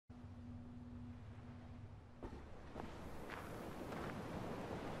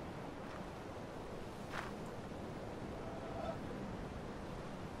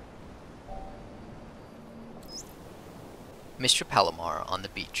Mr. Palomar on the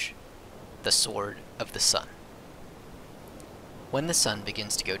beach. The Sword of the Sun. When the sun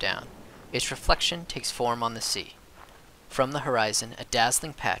begins to go down, its reflection takes form on the sea. From the horizon, a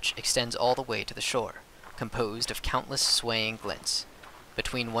dazzling patch extends all the way to the shore, composed of countless swaying glints.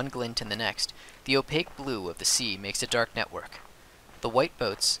 Between one glint and the next, the opaque blue of the sea makes a dark network. The white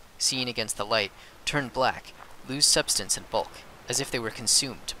boats, seen against the light, turn black, lose substance and bulk, as if they were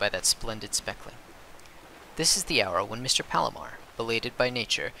consumed by that splendid speckling. This is the hour when Mr. Palomar, belated by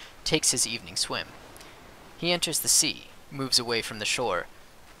nature, takes his evening swim. He enters the sea, moves away from the shore,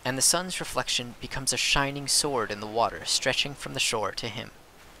 and the sun's reflection becomes a shining sword in the water stretching from the shore to him.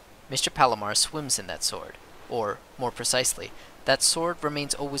 Mr. Palomar swims in that sword, or, more precisely, that sword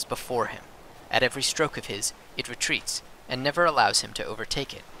remains always before him. At every stroke of his, it retreats, and never allows him to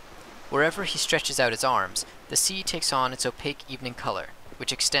overtake it. Wherever he stretches out his arms, the sea takes on its opaque evening color,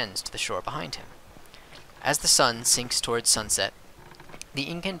 which extends to the shore behind him. As the sun sinks towards sunset, the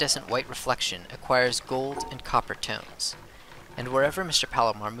incandescent white reflection acquires gold and copper tones, and wherever Mr.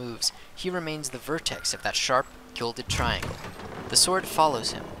 Palomar moves, he remains the vertex of that sharp, gilded triangle. The sword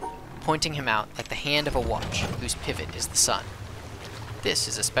follows him, pointing him out like the hand of a watch whose pivot is the sun. This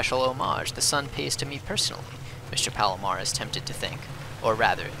is a special homage the sun pays to me personally, Mr. Palomar is tempted to think, or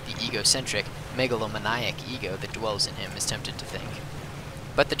rather, the egocentric, megalomaniac ego that dwells in him is tempted to think.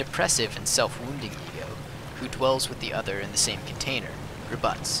 But the depressive and self-wounding ego, who dwells with the other in the same container,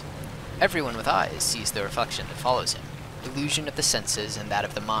 rebuts. Everyone with eyes sees the reflection that follows him. Illusion of the senses and that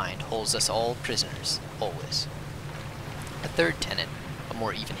of the mind holds us all prisoners, always. A third tenet, a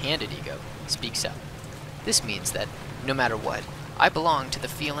more even-handed ego, speaks up. This means that, no matter what, I belong to the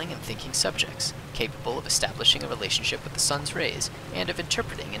feeling and thinking subjects, capable of establishing a relationship with the sun's rays, and of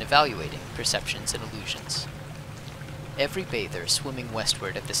interpreting and evaluating perceptions and illusions. Every bather swimming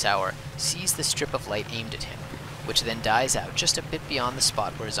westward at this hour sees the strip of light aimed at him, which then dies out just a bit beyond the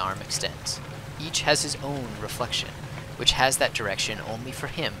spot where his arm extends. Each has his own reflection, which has that direction only for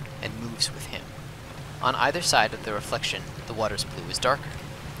him and moves with him. On either side of the reflection, the water's blue is darker.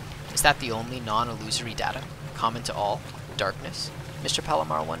 Is that the only non-illusory data, common to all, darkness? Mr.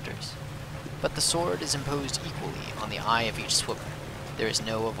 Palomar wonders. But the sword is imposed equally on the eye of each swimmer. There is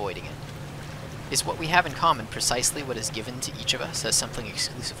no avoiding it. Is what we have in common precisely what is given to each of us as something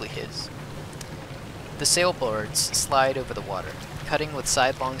exclusively his? The sailboards slide over the water, cutting with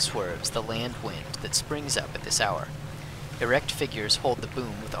sidelong swerves the land wind that springs up at this hour. Erect figures hold the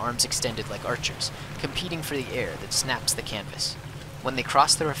boom with arms extended like archers, competing for the air that snaps the canvas. When they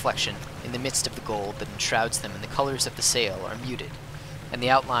cross the reflection, in the midst of the gold that enshrouds them and the colors of the sail are muted, and the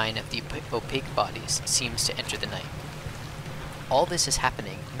outline of the opaque bodies seems to enter the night. All this is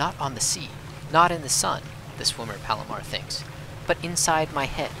happening not on the sea, not in the sun, the swimmer Palomar thinks, but inside my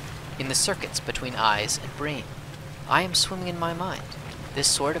head, in the circuits between eyes and brain. I am swimming in my mind. This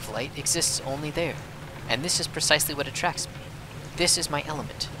sort of light exists only there, and this is precisely what attracts me. This is my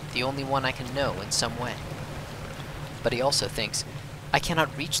element, the only one I can know in some way. But he also thinks, I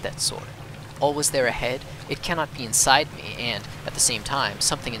cannot reach that sword. Always there ahead, it cannot be inside me, and, at the same time,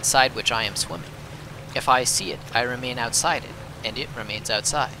 something inside which I am swimming. If I see it, I remain outside it, and it remains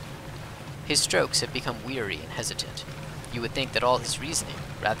outside. His strokes have become weary and hesitant. You would think that all his reasoning,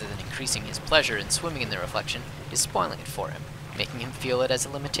 rather than increasing his pleasure in swimming in the reflection, is spoiling it for him, making him feel it as a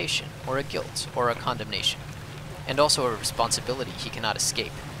limitation, or a guilt, or a condemnation, and also a responsibility he cannot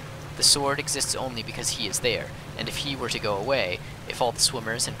escape. The sword exists only because he is there, and if he were to go away, if all the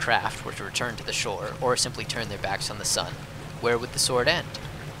swimmers and craft were to return to the shore, or simply turn their backs on the sun, where would the sword end?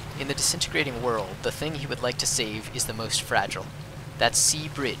 In the disintegrating world, the thing he would like to save is the most fragile, that sea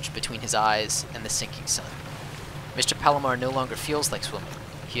bridge between his eyes and the sinking sun. Mr. Palomar no longer feels like swimming.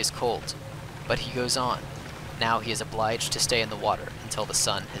 He is cold, but he goes on. Now he is obliged to stay in the water until the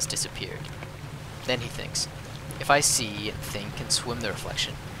sun has disappeared. Then he thinks, if I see and think and swim the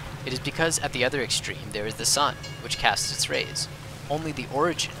reflection, it is because at the other extreme there is the sun, which casts its rays. Only the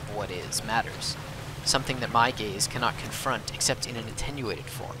origin of what is matters, something that my gaze cannot confront except in an attenuated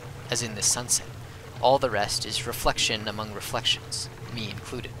form, as in this sunset. All the rest is reflection among reflections, me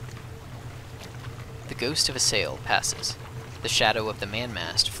included. The ghost of a sail passes. The shadow of the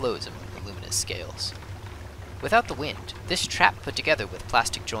mainmast flows among the luminous scales. Without the wind, this trap put together with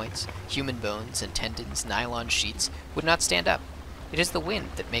plastic joints, human bones and tendons, nylon sheets, would not stand up. It is the wind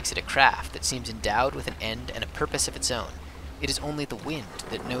that makes it a craft that seems endowed with an end and a purpose of its own. It is only the wind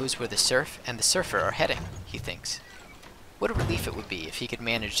that knows where the surf and the surfer are heading, he thinks. What a relief it would be if he could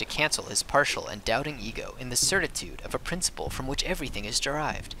manage to cancel his partial and doubting ego in the certitude of a principle from which everything is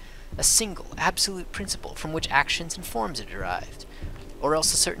derived, a single, absolute principle from which actions and forms are derived, or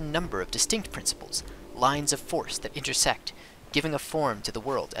else a certain number of distinct principles, lines of force that intersect, giving a form to the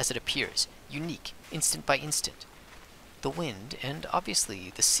world as it appears, unique, instant by instant. The wind, and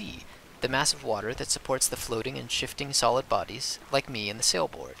obviously the sea, the mass of water that supports the floating and shifting solid bodies, like me and the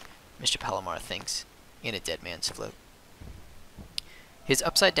sailboard, Mr. Palomar thinks, in a dead man's float. His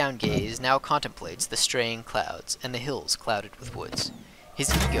upside-down gaze now contemplates the straying clouds and the hills clouded with woods. His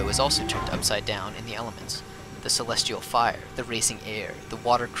ego is also turned upside down in the elements, the celestial fire, the racing air, the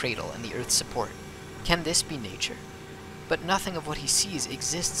water cradle, and the earth's support. Can this be nature? But nothing of what he sees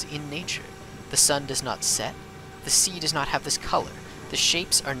exists in nature. The sun does not set. The sea does not have this color. The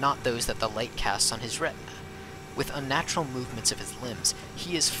shapes are not those that the light casts on his retina. With unnatural movements of his limbs,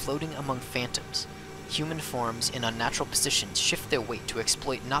 he is floating among phantoms. Human forms in unnatural positions shift their weight to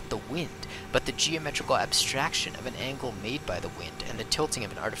exploit not the wind, but the geometrical abstraction of an angle made by the wind and the tilting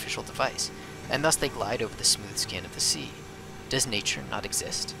of an artificial device, and thus they glide over the smooth skin of the sea. Does nature not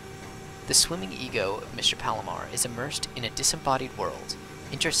exist? The swimming ego of Mr. Palomar is immersed in a disembodied world,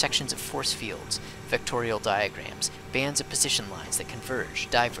 intersections of force fields, vectorial diagrams, bands of position lines that converge,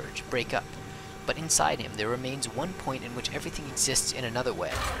 diverge, break up. But inside him there remains one point in which everything exists in another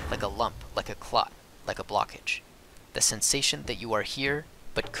way, like a lump, like a clot, like a blockage. The sensation that you are here,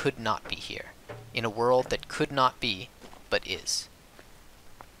 but could not be here, in a world that could not be, but is.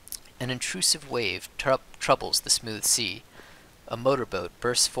 An intrusive wave troubles the smooth sea. A motorboat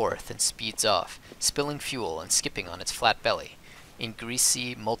bursts forth and speeds off, spilling fuel and skipping on its flat belly. In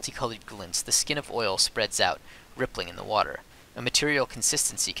greasy, multicolored glints, the skin of oil spreads out, rippling in the water. A material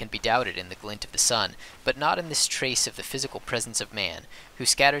consistency can be doubted in the glint of the sun, but not in this trace of the physical presence of man, who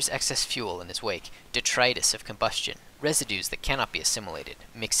scatters excess fuel in his wake, detritus of combustion, residues that cannot be assimilated,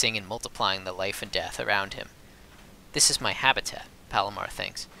 mixing and multiplying the life and death around him. This is my habitat, Palomar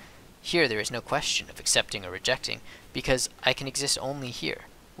thinks. Here there is no question of accepting or rejecting, because I can exist only here,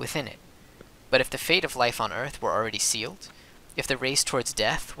 within it. But if the fate of life on Earth were already sealed, if the race towards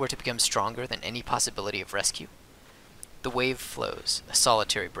death were to become stronger than any possibility of rescue, the wave flows, a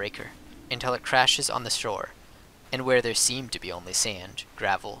solitary breaker, until it crashes on the shore, and where there seemed to be only sand,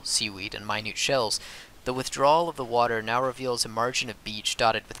 gravel, seaweed, and minute shells, the withdrawal of the water now reveals a margin of beach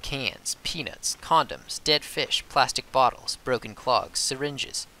dotted with cans, peanuts, condoms, dead fish, plastic bottles, broken clogs,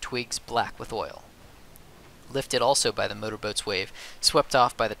 syringes, twigs black with oil. Lifted also by the motorboat's wave, swept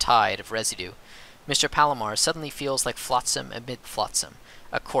off by the tide of residue, Mr. Palomar suddenly feels like flotsam amid flotsam,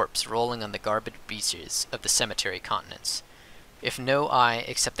 a corpse rolling on the garbage beaches of the cemetery continents. If no eye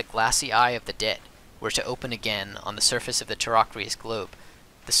except the glassy eye of the dead were to open again on the surface of the terraqueous globe,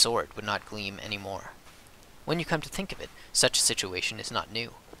 the sword would not gleam any more. When you come to think of it, such a situation is not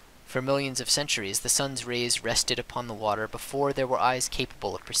new. For millions of centuries, the sun's rays rested upon the water before there were eyes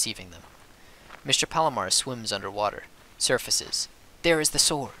capable of perceiving them. Mr. Palomar swims underwater, surfaces. There is the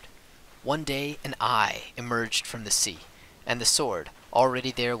sword! One day an eye emerged from the sea, and the sword,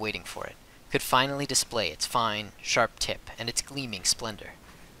 already there waiting for it, could finally display its fine, sharp tip and its gleaming splendor.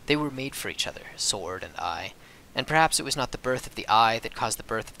 They were made for each other, sword and eye, and perhaps it was not the birth of the eye that caused the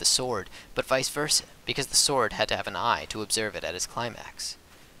birth of the sword, but vice versa, because the sword had to have an eye to observe it at its climax.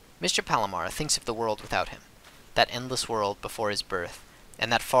 Mr. Palomar thinks of the world without him, that endless world before his birth,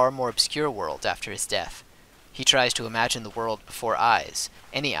 and that far more obscure world after his death. He tries to imagine the world before eyes,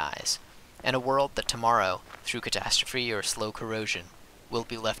 any eyes, and a world that tomorrow, through catastrophe or slow corrosion, will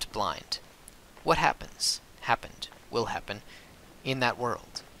be left blind. What happened, will happen, in that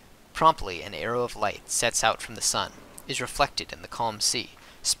world? Promptly an arrow of light sets out from the sun, is reflected in the calm sea,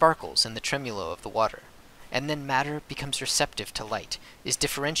 sparkles in the tremulo of the water, and then matter becomes receptive to light, is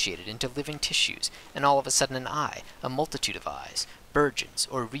differentiated into living tissues, and all of a sudden an eye, a multitude of eyes, burgeons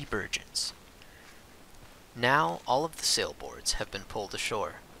or reburgeons. Now all of the sailboards have been pulled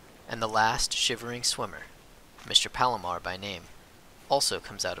ashore, and the last shivering swimmer, Mr. Palomar by name, also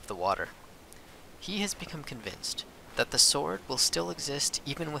comes out of the water. He has become convinced that the sword will still exist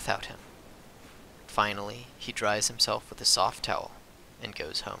even without him. Finally, he dries himself with a soft towel and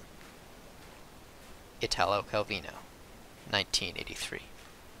goes home. Italo Calvino, 1983.